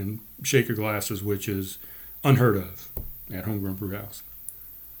in shaker glasses, which is unheard of at Homegrown Brew House.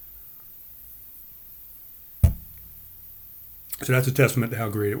 So that's a testament to how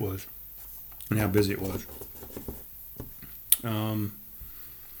great it was and how busy it was.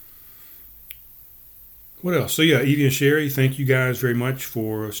 What else? So yeah, Evie and Sherry, thank you guys very much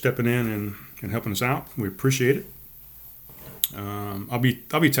for stepping in and helping us out. We appreciate it. I'll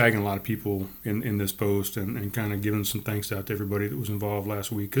be tagging a lot of people in this post and kind of giving some thanks out to everybody that was involved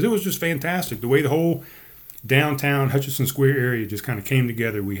last week, because it was just fantastic. The way the whole downtown Hutchinson Square area just kind of came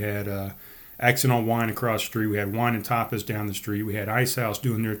together. We had Accent on Wine across the street. We had Wine and Tapas down the street. We had Ice House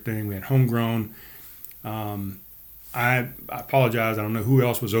doing their thing. We had Homegrown. I apologize. I don't know who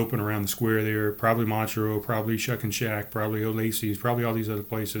else was open around the square there. Probably Montreux, probably Shuck and Shack, probably O'Lacey's, probably all these other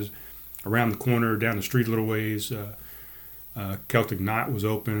places around the corner, down the street a little ways. Celtic Knot was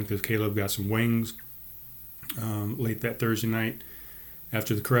open because Caleb got some wings late that Thursday night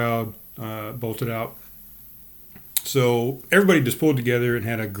after the crowd bolted out. So everybody just pulled together and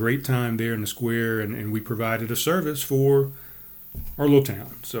had a great time there in the square, and we provided a service for our little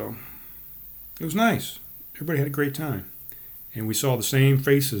town. So it was nice. Everybody had a great time. And we saw the same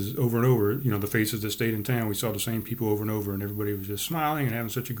faces over and over, the faces that stayed in town. We saw the same people over and over, and everybody was just smiling and having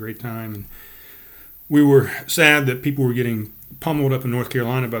such a great time. And we were sad that people were getting pummeled up in North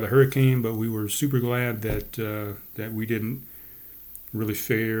Carolina by the hurricane, but we were super glad that we didn't really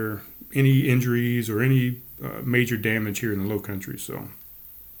fare any injuries or any major damage here in the Low Country. So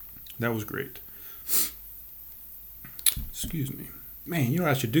that was great. Excuse me. Man, you know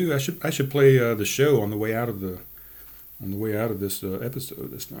what I should do? I should play the show on the way out of this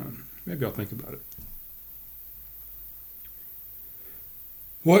episode this time. Maybe I'll think about it.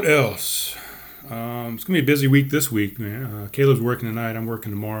 What else? It's gonna be a busy week this week, man. Caleb's working tonight. I'm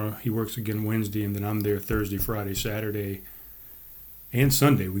working tomorrow. He works again Wednesday, and then I'm there Thursday, Friday, Saturday, and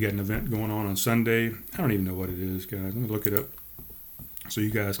Sunday. We got an event going on Sunday. I don't even know what it is, guys. Let me look it up so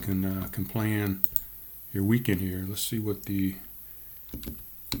you guys can plan your weekend here. Let's see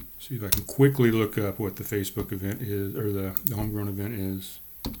if I can quickly look up what the Facebook event is, or the Homegrown event is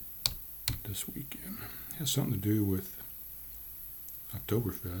this weekend. It has something to do with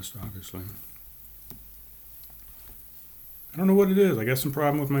Oktoberfest, obviously. I don't know what it is. I got some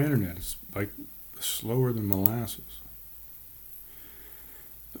problem with my internet. It's like slower than molasses.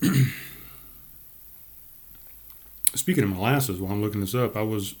 Speaking of molasses, while I'm looking this up, when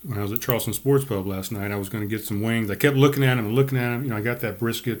I was at Charleston Sports Pub last night, I was going to get some wings. I kept looking at them and looking at them. I got that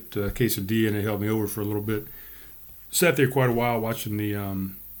brisket quesadilla, and it held me over for a little bit. Sat there quite a while watching the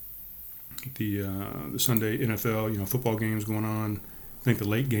Sunday NFL, football games going on. I think the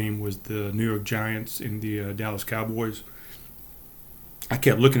late game was the New York Giants and the Dallas Cowboys. I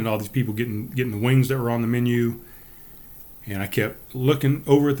kept looking at all these people getting the wings that were on the menu, and I kept looking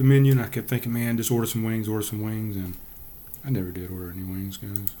over at the menu, and I kept thinking, man, just order some wings, and I never did order any wings,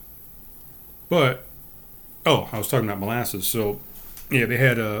 guys. But, I was talking about molasses. So, yeah, they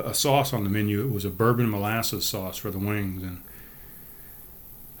had a sauce on the menu. It was a bourbon molasses sauce for the wings, and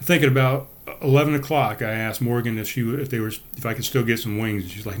I think at about 11 o'clock, I asked Morgan if I could still get some wings,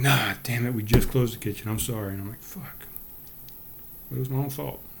 and she's like, nah, damn it, we just closed the kitchen, I'm sorry. And I'm like, fuck. But it was my own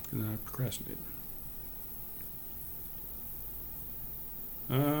fault, because I procrastinated.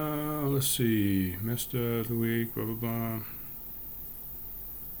 Let's see. Missed the week, blah, blah, blah.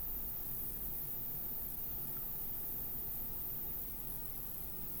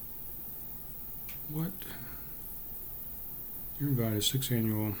 What? You're invited 6th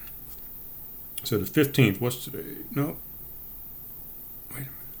annual. So the 15th, what's today? No. Wait a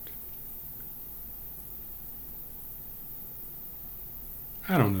minute.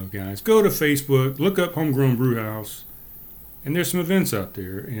 I don't know, guys. Go to Facebook, look up Homegrown Brew House. And there's some events out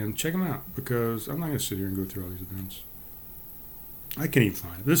there, and check them out, because I'm not going to sit here and go through all these events. I can't even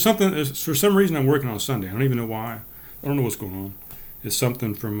find it. For some reason, I'm working on Sunday. I don't even know why. I don't know what's going on. It's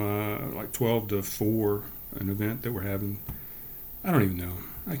something from like 12 to 4, an event that we're having. I don't even know.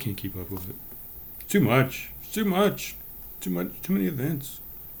 I can't keep up with it. Too much. It's too much. Too much. Too many events.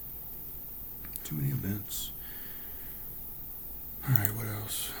 Too many events. All right, what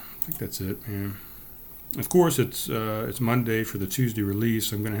else? I think that's it, man. Of course, it's Monday for the Tuesday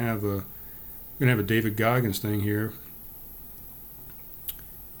release. I'm gonna have a David Goggins thing here.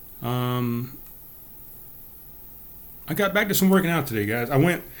 I got back to some working out today, guys.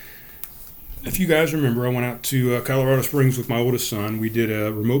 If you guys remember, I went out to Colorado Springs with my oldest son. We did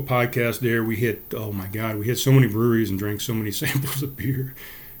a remote podcast there. We hit so many breweries and drank so many samples of beer,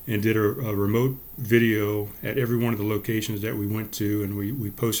 and did a remote video at every one of the locations that we went to, and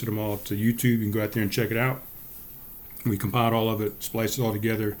we posted them all to YouTube. You can go out there and check it out. We compiled all of it, spliced it all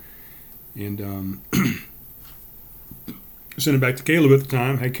together, and sent it back to Caleb at the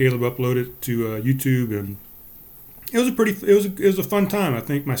time. Had Caleb upload it to YouTube, and it was a fun time. I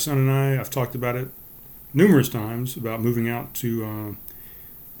think my son and I've talked about it numerous times about moving out to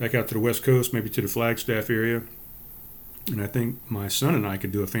back out to the West Coast, maybe to the Flagstaff area. And I think my son and I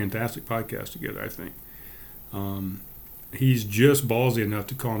could do a fantastic podcast together. I think he's just ballsy enough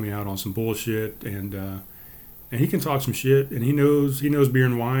to call me out on some bullshit, and he can talk some shit. And he knows beer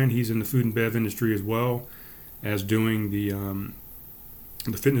and wine. He's in the food and bev industry as well as doing the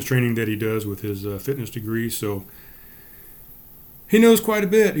fitness training that he does with his fitness degree. So he knows quite a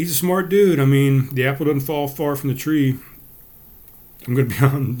bit. He's a smart dude. I mean, the apple doesn't fall far from the tree. I'm going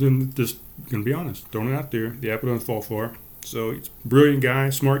to be honest, throwing it out there. The apple doesn't fall far. So he's a brilliant guy,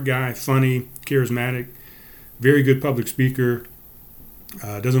 smart guy, funny, charismatic, very good public speaker.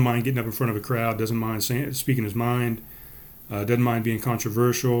 Doesn't mind getting up in front of a crowd. Doesn't mind speaking his mind. Doesn't mind being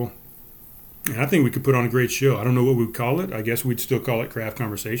controversial. And I think we could put on a great show. I don't know what we'd call it. I guess we'd still call it Craft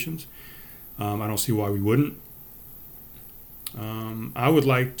Conversations. I don't see why we wouldn't. I would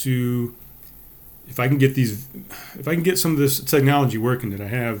like to, if I can get some of this technology working that I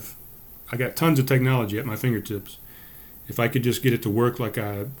have. I got tons of technology at my fingertips. If I could just get it to work like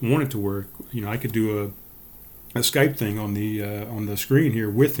I want it to work, I could do a Skype thing on the screen here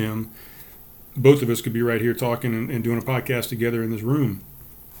with him. Both of us could be right here talking and doing a podcast together in this room,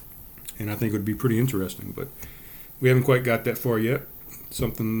 and I think it would be pretty interesting. But we haven't quite got that far yet.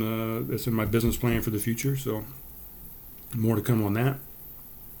 Something that's in my business plan for the future. So more to come on that.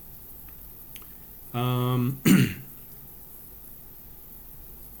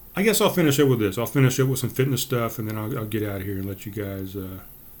 I guess I'll finish up with this. I'll finish up with some fitness stuff, and then I'll get out of here and let you guys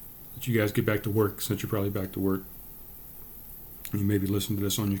get back to work, since you're probably back to work. You maybe listen to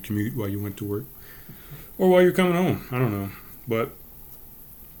this on your commute while you went to work, or while you're coming home. I don't know. But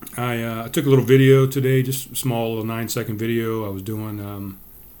I took a little video today, just a small little 9-second video. I was doing.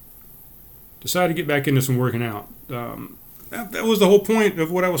 Decided to get back into some working out. That was the whole point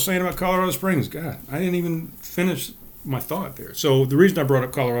of what I was saying about Colorado Springs. God, I didn't even finish my thought there. So the reason I brought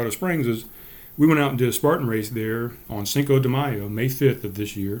up Colorado Springs is we went out and did a Spartan race there on Cinco de Mayo, May 5th of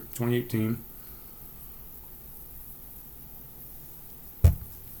this year, 2018.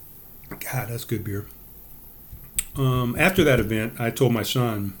 God, that's good beer. After that event, I told my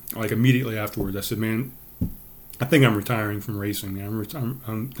son, like immediately afterwards, I said, man, I think I'm retiring from racing. I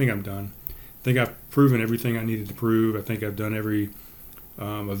think I'm done. I think I've proven everything I needed to prove. I think I've done every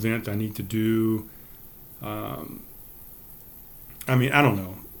event I need to do. I mean, I don't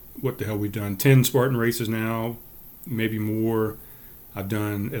know what the hell we've done. 10 Spartan races now, maybe more. I've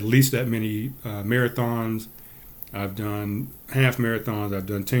done at least that many marathons. I've done half marathons. I've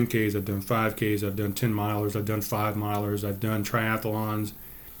done 10Ks. I've done 5Ks. I've done 10 milers. I've done 5 milers. I've done triathlons.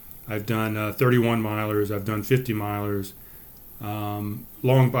 I've done 31 milers. I've done 50 milers.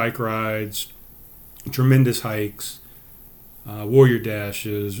 Long bike rides, tremendous hikes, warrior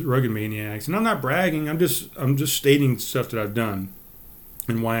dashes, rugged maniacs. And I'm not bragging. I'm just stating stuff that I've done,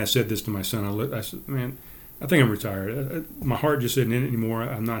 and why I said this to my son. I said, man, I think I'm retired. My heart just isn't in it anymore.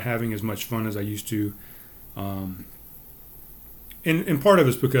 I'm not having as much fun as I used to. And part of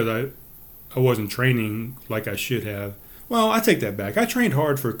it's because I wasn't training like I should have. Well, I take that back. I trained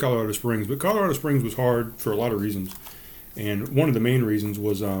hard for Colorado Springs, but Colorado Springs was hard for a lot of reasons. And one of the main reasons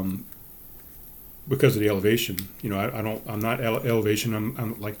was because of the elevation. I'm not elevation.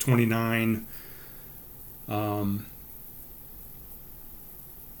 I'm like 29 above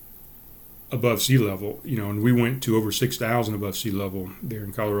sea level. And we went to over 6,000 above sea level there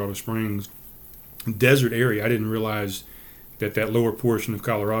in Colorado Springs. Desert area. I didn't realize that lower portion of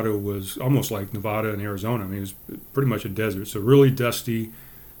Colorado was almost like Nevada and Arizona. I mean, it was pretty much a desert. So really dusty.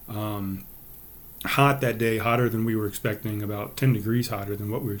 Hot that day, hotter than we were expecting, about 10 degrees hotter than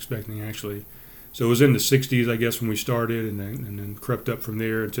what we were expecting actually. So it was in the 60s, I guess, when we started, and then crept up from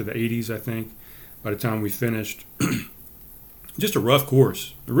there into the 80s, I think, by the time we finished. just a rough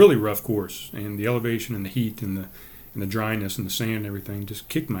course, a really rough course, and the elevation and the heat and the dryness and the sand and everything just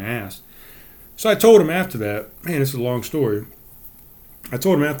kicked my ass. So I told him after that, man, it's a long story. I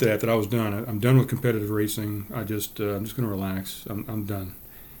told him after that I was done. I'm done with competitive racing. I'm just going to relax. I'm done.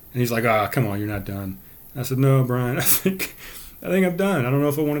 And he's like, come on, you're not done. I said, no, Brian, I think I'm done. I don't know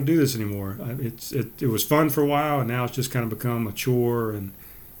if I want to do this anymore. It was fun for a while, and now it's just kind of become a chore, and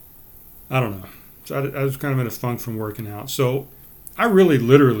I don't know. So I was kind of in a funk from working out. So I really,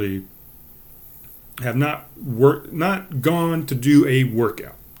 literally have not gone to do a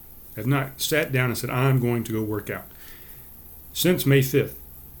workout. Have not sat down and said, I'm going to go work out since May 5th.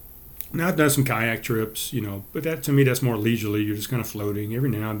 Now, I've done some kayak trips, but that, to me, that's more leisurely. You're just kind of floating. Every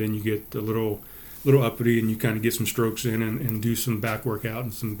now and then you get a little uppity, and you kind of get some strokes in and do some back workout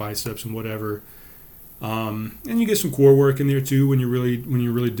and some biceps and whatever. And you get some core work in there too when you're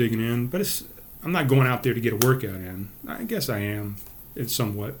really digging in. But I'm not going out there to get a workout in. I guess I am in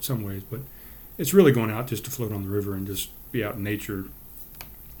some ways, but it's really going out just to float on the river and just be out in nature.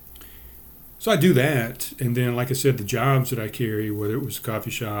 So I do that, and then, like I said, the jobs that I carry, whether it was a coffee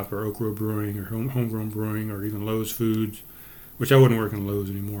shop or Oak Road Brewing or Homegrown Brewing or even Lowe's Foods, which I wouldn't work in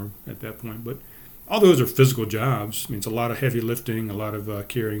Lowe's anymore at that point, but all those are physical jobs. I mean, it's a lot of heavy lifting, a lot of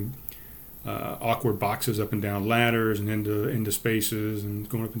carrying awkward boxes up and down ladders and into spaces and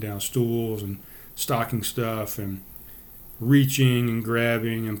going up and down stools and stocking stuff and reaching and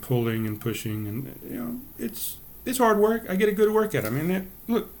grabbing and pulling and pushing, and it's hard work. I get a good workout. I mean,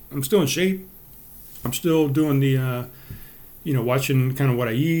 look, I'm still in shape. I'm still doing the, watching kind of what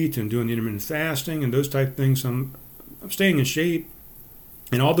I eat and doing the intermittent fasting and those type of things. I'm staying in shape,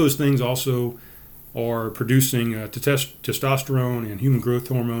 and all those things also are producing testosterone and human growth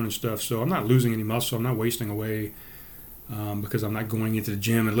hormone and stuff. So I'm not losing any muscle. I'm not wasting away because I'm not going into the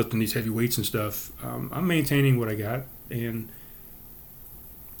gym and lifting these heavy weights and stuff. I'm maintaining what I got. And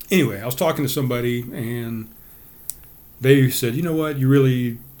anyway, I was talking to somebody, and they said, you know what, you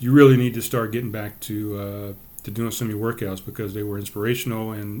really need to start getting back to doing some of your workouts, because they were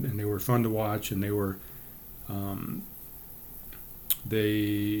inspirational and they were fun to watch, and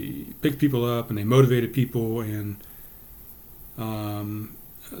they picked people up and they motivated people, and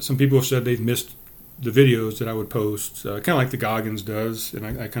some people have said they've missed the videos that I would post, kind of like the Goggins does, and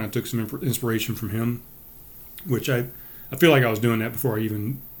I kind of took some inspiration from him, which I feel like I was doing that before I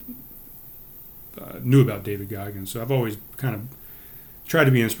even knew about David Goggins. So I've always kind of tried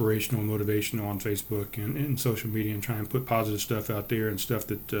to be inspirational and motivational on Facebook and social media, and try and put positive stuff out there and stuff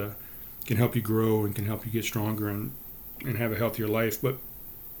that can help you grow and can help you get stronger and have a healthier life. But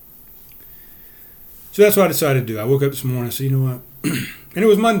so that's what I decided to do. I woke up this morning and said, you know what? And it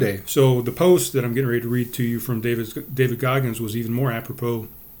was Monday. So the post that I'm getting ready to read to you from David Goggins was even more apropos,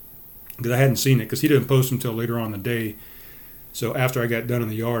 because I hadn't seen it, because he didn't post until later on in the day. So after I got done in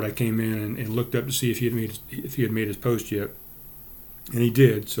the yard, I came in and looked up to see if he had made his post yet, and he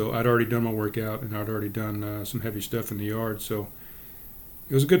did. So I'd already done my workout, and I'd already done some heavy stuff in the yard. So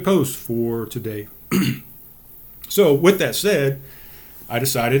it was a good post for today. So with that said, I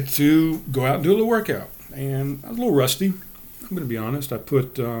decided to go out and do a little workout, and I was a little rusty. I'm going to be honest. I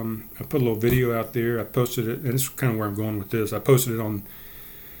put a little video out there. I posted it, and this is kind of where I'm going with this. I posted it on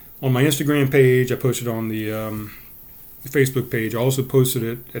my Instagram page. I posted it on the Facebook page. I also posted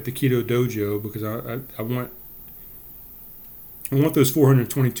it at the Keto Dojo, because I want those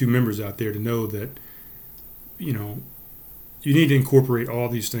 422 members out there to know that, you need to incorporate all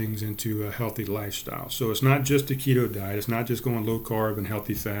these things into a healthy lifestyle. So it's not just a keto diet. It's not just going low carb and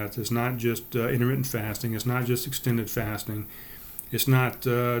healthy fats. It's not just intermittent fasting. It's not just extended fasting. It's not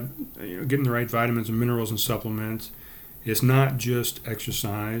getting the right vitamins and minerals and supplements. It's not just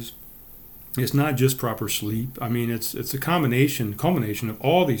exercise. It's not just proper sleep. I mean, it's a culmination of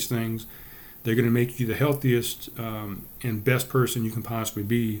all these things. They're going to make you the healthiest and best person you can possibly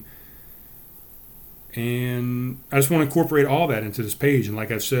be. And I just want to incorporate all that into this page. And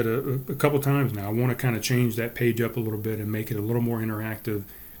like I've said a couple times now, I want to kind of change that page up a little bit and make it a little more interactive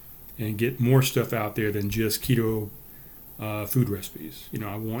and get more stuff out there than just keto food recipes.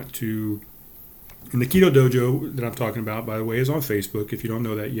 I want to... And the Keto Dojo that I'm talking about, by the way, is on Facebook. If you don't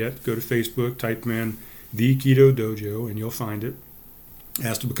know that yet, go to Facebook, type in The Keto Dojo, and you'll find it.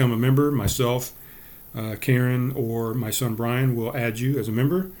 Ask to become a member. Myself, Karen, or my son Brian will add you as a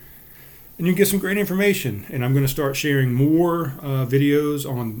member. And you can get some great information. And I'm going to start sharing more videos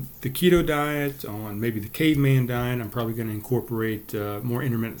on the keto diet, on maybe the caveman diet. I'm probably going to incorporate more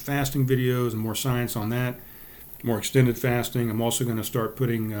intermittent fasting videos and more science on that, more extended fasting. I'm also going to start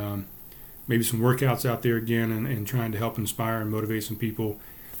putting maybe some workouts out there again and trying to help inspire and motivate some people.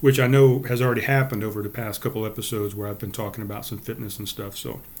 which I know has already happened over the past couple episodes where I've been talking about some fitness and stuff.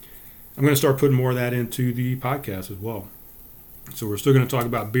 So I'm going to start putting more of that into the podcast as well. So we're still going to talk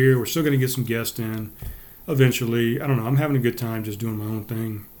about beer. We're still going to get some guests in eventually. I don't know. I'm having a good time just doing my own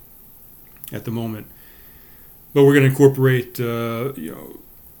thing at the moment. But we're going to incorporate,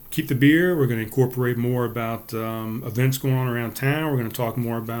 keep the beer. We're going to incorporate more about events going on around town. We're going to talk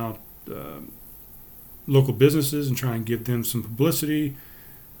more about local businesses and try and give them some publicity.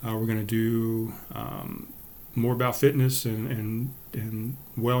 We're going to do more about fitness and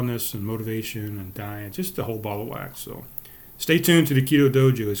wellness and motivation and diet, just the whole ball of wax. So stay tuned to the Keto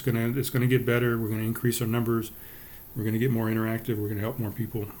Dojo. It's gonna get better. We're going to increase our numbers. We're going to get more interactive. We're going to help more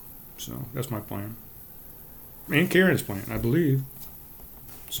people. So that's my plan. And Karen's plan, I believe.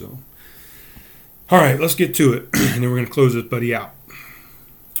 So, all right, let's get to it. And then we're going to close this buddy out.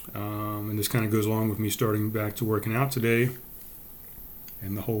 And this kind of goes along with me starting back to working out today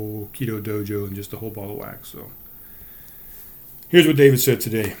and the whole Keto Dojo and just the whole ball of wax. So here's what David said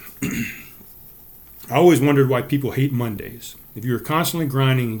today. I always wondered why people hate Mondays. If you're constantly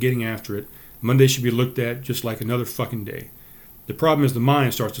grinding and getting after it, Monday should be looked at just like another fucking day. The problem is the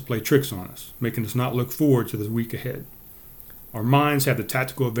mind starts to play tricks on us, making us not look forward to the week ahead. Our minds have the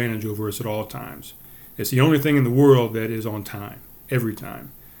tactical advantage over us at all times. It's the only thing in the world that is on time, every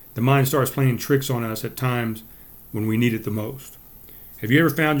time. The mind starts playing tricks on us at times when we need it the most. Have you ever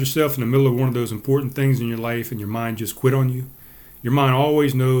found yourself in the middle of one of those important things in your life and your mind just quit on you? Your mind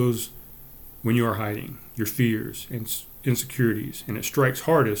always knows when you are hiding, your fears and insecurities, and it strikes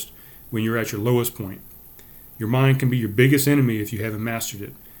hardest when you're at your lowest point. Your mind can be your biggest enemy if you haven't mastered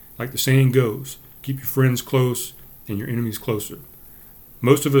it. Like the saying goes, keep your friends close and your enemies closer.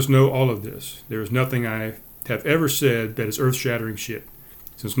 Most of us know all of this. There is nothing I have ever said that is earth-shattering shit.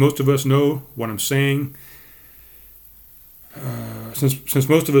 Since most of us know what I'm saying, since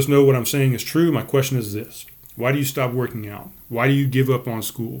most of us know what I'm saying is true, my question is this. Why do you stop working out? Why do you give up on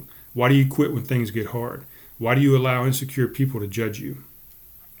school? Why do you quit when things get hard? Why do you allow insecure people to judge you?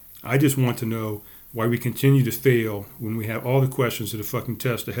 I just want to know why we continue to fail when we have all the questions to the fucking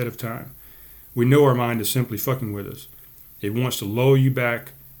test ahead of time. We know our mind is simply fucking with us. It wants to lull you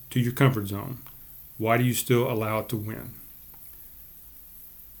back to your comfort zone. Why do you still allow it to win?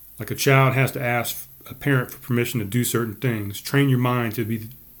 Like a child has to ask a parent for permission to do certain things. Train your mind to be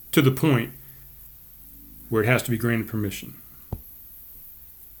to the point where it has to be granted permission.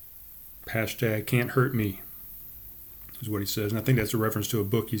 Hashtag can't hurt me is what he says. And I think that's a reference to a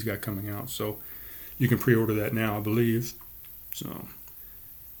book he's got coming out. So you can pre-order that now, I believe. So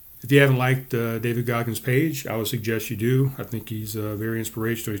if you haven't liked David Goggins' page, I would suggest you do. I think he's very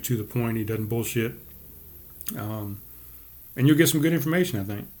inspirational. He's to the point. He doesn't bullshit. And you'll get some good information, I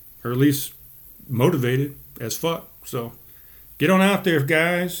think. Or at least motivated as fuck. So get on out there,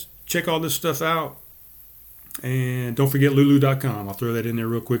 guys. Check all this stuff out. And don't forget lulu.com. I'll throw that in there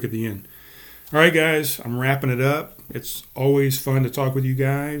real quick at the end. All right, guys. I'm wrapping it up. It's always fun to talk with you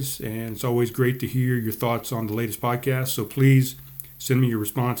guys. And it's always great to hear your thoughts on the latest podcast. So please send me your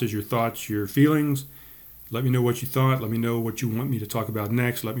responses, your thoughts, your feelings. Let me know what you thought. Let me know what you want me to talk about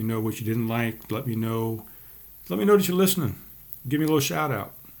next. Let me know what you didn't like. Let me know that you're listening. Give me a little shout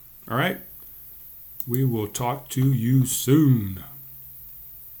out. All right? We will talk to you soon.